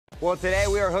Well, today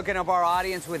we are hooking up our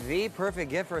audience with the perfect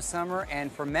gift for summer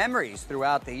and for memories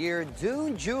throughout the year,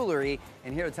 Dune Jewelry.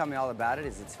 And here to tell me all about it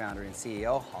is its founder and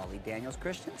CEO, Daniels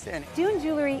Christensen. Dune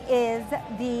Jewelry is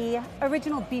the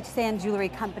original beach sand jewelry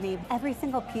company. Every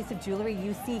single piece of jewelry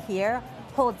you see here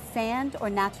holds sand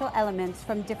or natural elements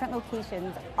from different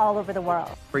locations all over the world.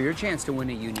 For your chance to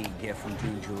win a unique gift from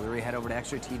Dune Jewelry, head over to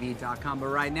extratv.com. But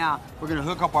right now, we're going to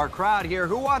hook up our crowd here.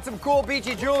 Who wants some cool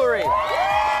beachy jewelry?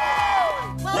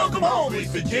 Welcome home,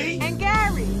 Mr. G. And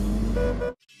Gary.